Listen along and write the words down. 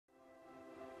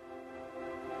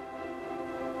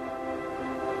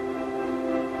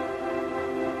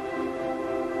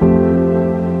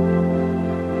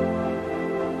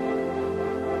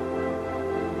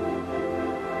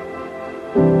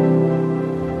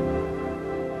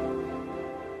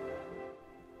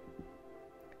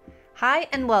Hi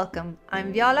and welcome,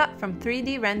 I'm Viola from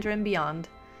 3D Render and Beyond.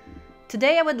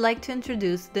 Today I would like to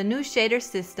introduce the new shader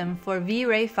system for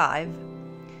vray 5.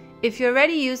 If you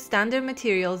already use standard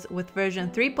materials with version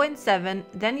 3.7,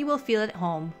 then you will feel at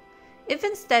home. If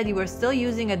instead you are still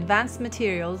using advanced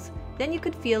materials, then you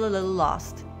could feel a little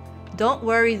lost. Don't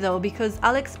worry though, because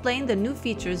I'll explain the new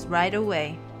features right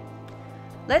away.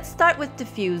 Let's start with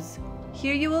diffuse.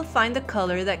 Here you will find the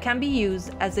color that can be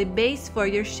used as a base for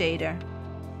your shader.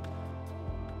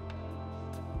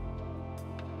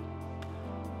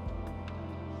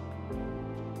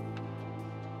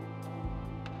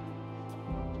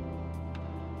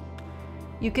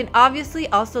 You can obviously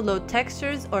also load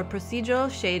textures or procedural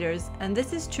shaders, and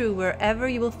this is true wherever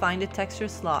you will find a texture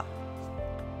slot.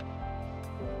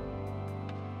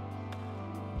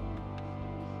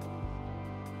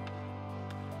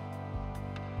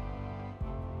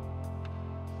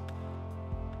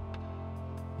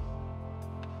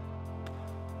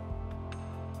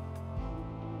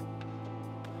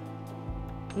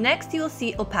 Next, you will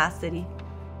see opacity.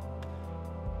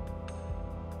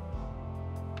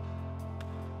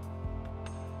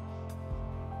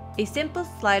 A simple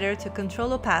slider to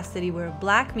control opacity where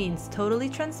black means totally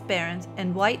transparent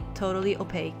and white totally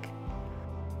opaque.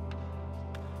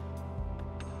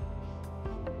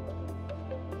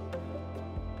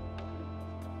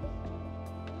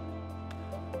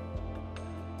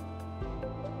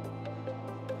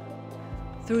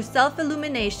 Through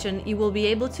self-illumination, you will be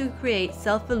able to create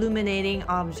self-illuminating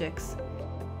objects.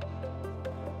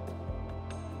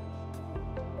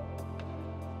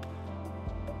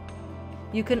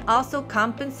 You can also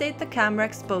compensate the camera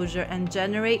exposure and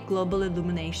generate global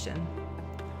illumination.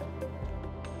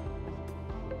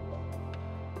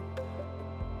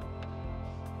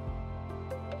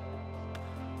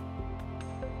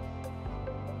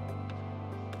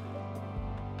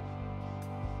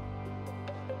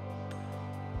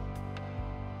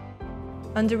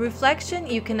 Under reflection,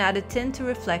 you can add a tint to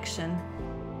reflection.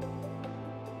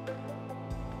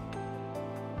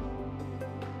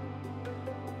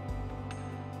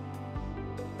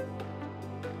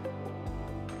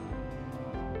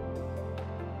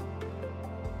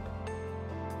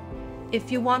 If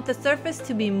you want the surface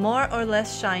to be more or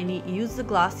less shiny, use the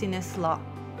glossiness slot.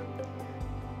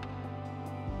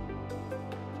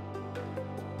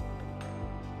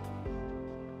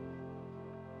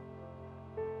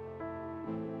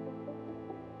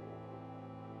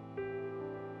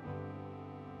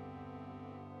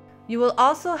 You will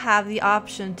also have the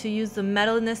option to use the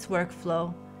metalness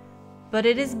workflow, but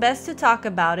it is best to talk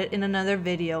about it in another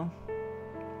video.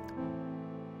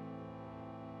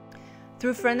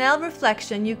 Through Fresnel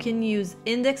reflection, you can use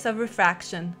index of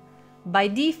refraction. By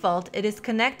default, it is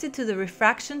connected to the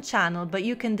refraction channel, but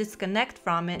you can disconnect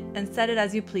from it and set it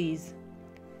as you please.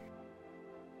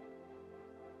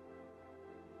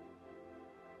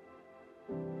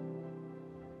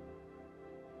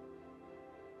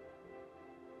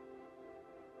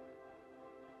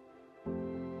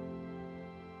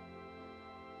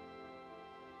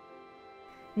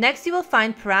 Next, you will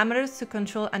find parameters to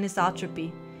control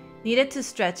anisotropy, needed to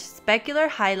stretch specular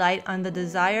highlight on the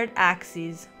desired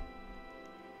axes.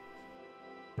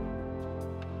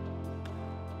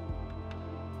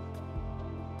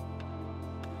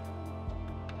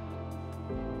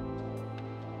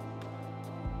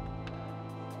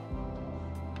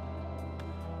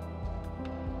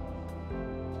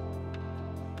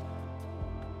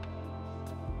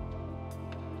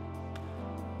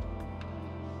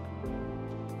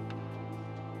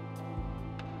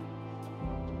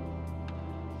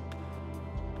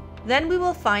 Then we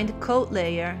will find coat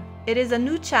layer. It is a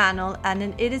new channel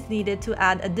and it is needed to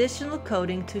add additional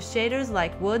coating to shaders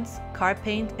like woods, car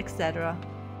paint, etc.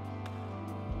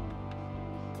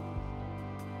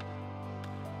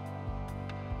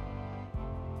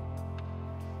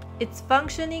 Its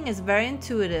functioning is very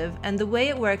intuitive, and the way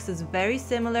it works is very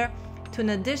similar to an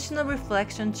additional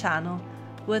reflection channel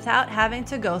without having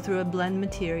to go through a blend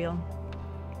material.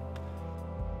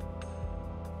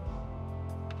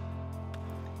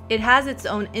 It has its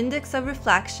own index of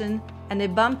reflection and a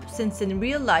bump, since in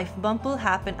real life bump will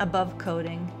happen above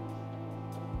coating.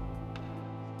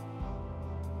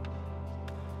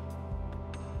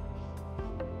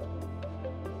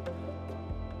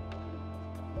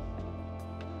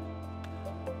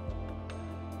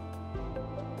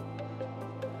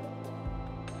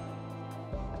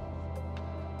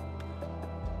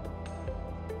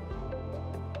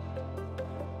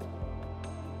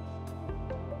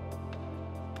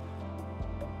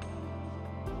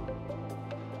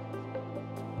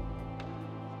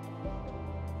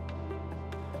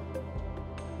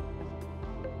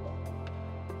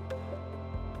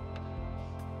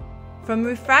 From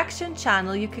refraction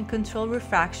channel, you can control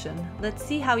refraction. Let's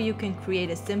see how you can create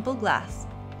a simple glass.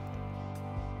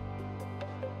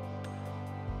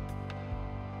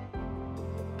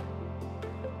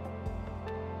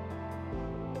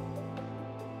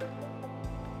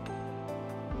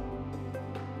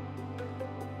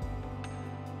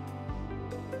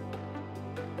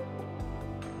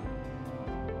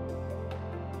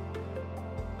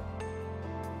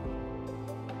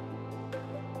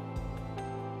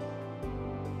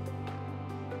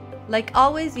 Like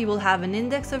always, you will have an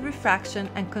index of refraction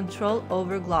and control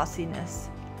over glossiness.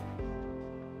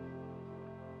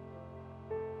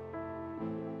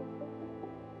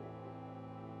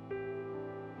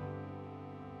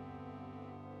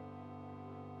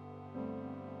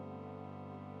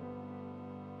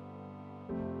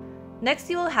 Next,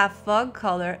 you will have fog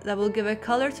color that will give a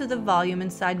color to the volume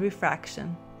inside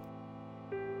refraction.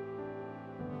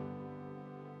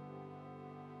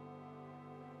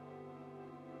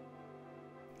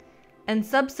 And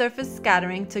subsurface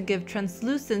scattering to give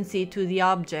translucency to the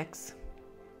objects.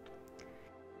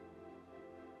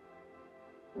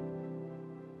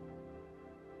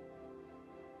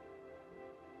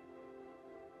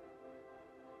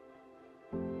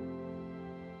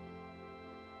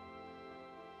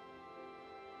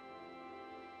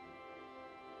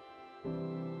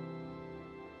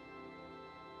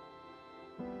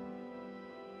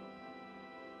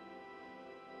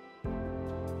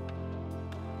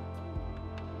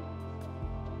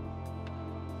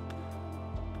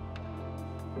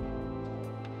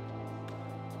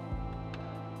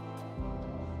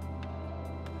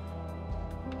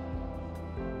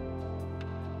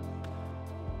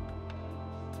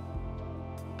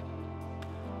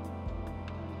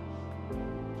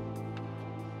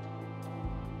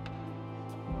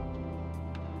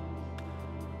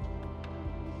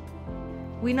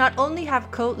 We not only have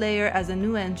coat layer as a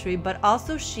new entry, but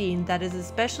also sheen that is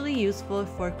especially useful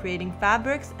for creating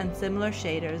fabrics and similar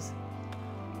shaders.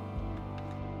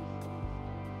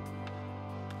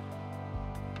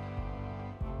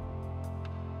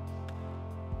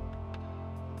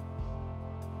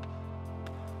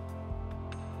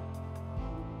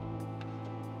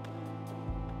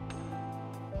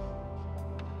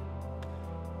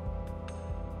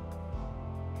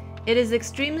 It is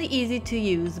extremely easy to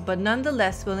use, but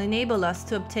nonetheless will enable us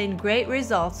to obtain great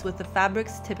results with the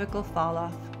fabric's typical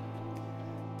fall-off.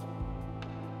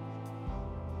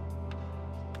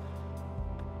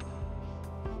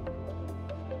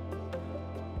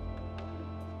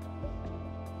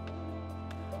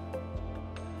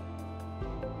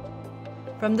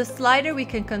 From the slider we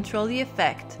can control the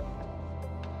effect.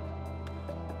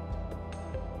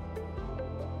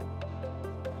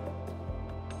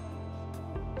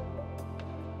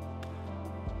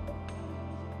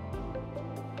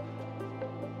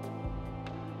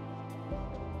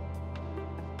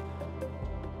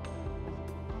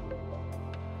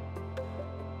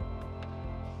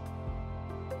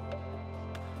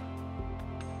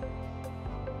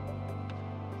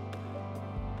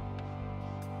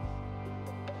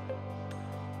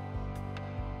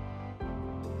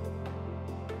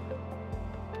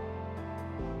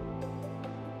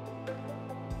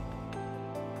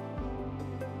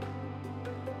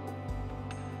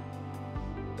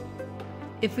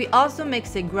 If we also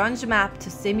mix a grunge map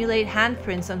to simulate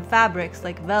handprints on fabrics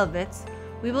like velvets,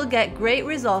 we will get great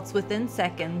results within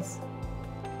seconds.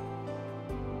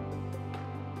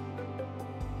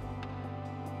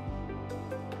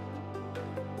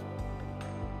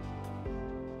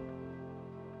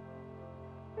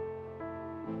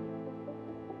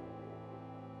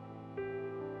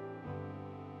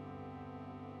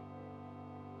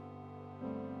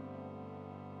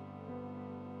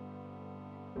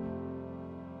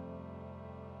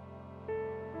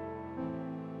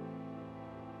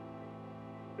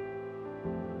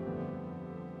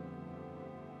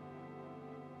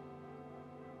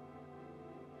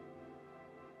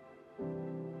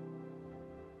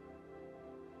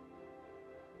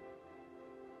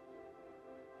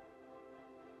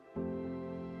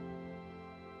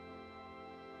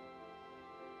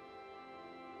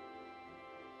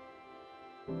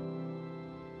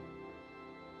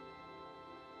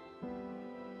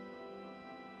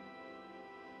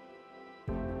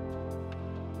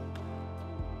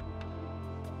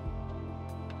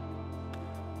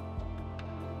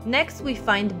 Next we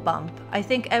find bump. I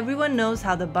think everyone knows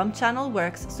how the bump channel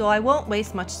works, so I won't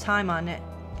waste much time on it.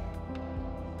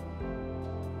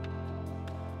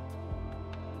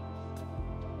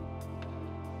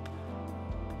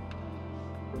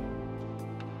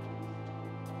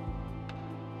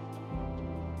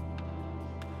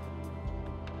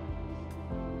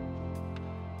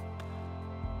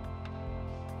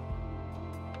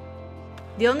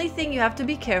 The only thing you have to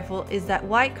be careful is that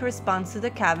white corresponds to the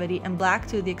cavity and black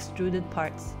to the extruded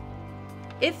parts.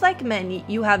 If, like many,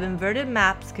 you have inverted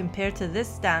maps compared to this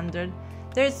standard,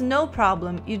 there is no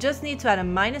problem, you just need to add a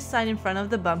minus sign in front of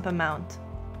the bump amount.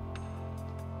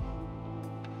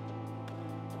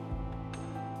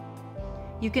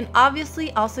 You can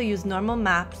obviously also use normal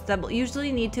maps that will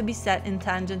usually need to be set in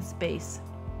tangent space.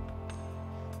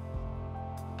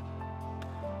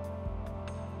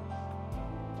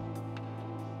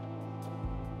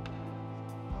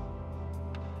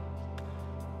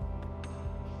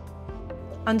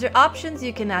 Under Options,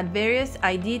 you can add various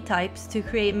ID types to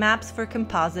create maps for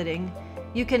compositing.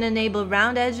 You can enable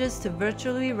round edges to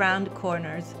virtually round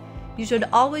corners. You should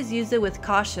always use it with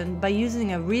caution by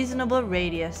using a reasonable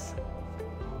radius.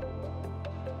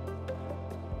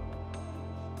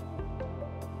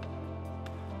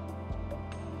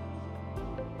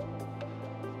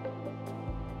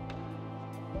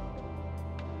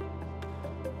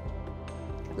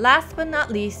 Last but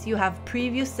not least, you have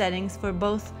preview settings for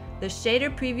both the shader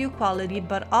preview quality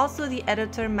but also the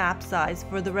editor map size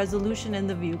for the resolution in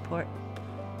the viewport.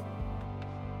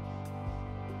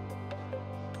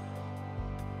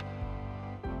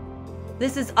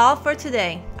 This is all for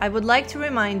today. I would like to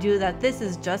remind you that this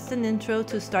is just an intro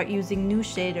to start using new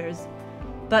shaders,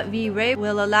 but vray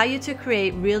will allow you to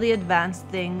create really advanced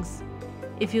things.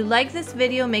 If you like this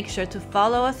video, make sure to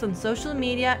follow us on social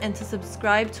media and to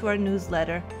subscribe to our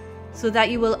newsletter so that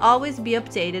you will always be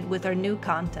updated with our new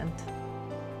content.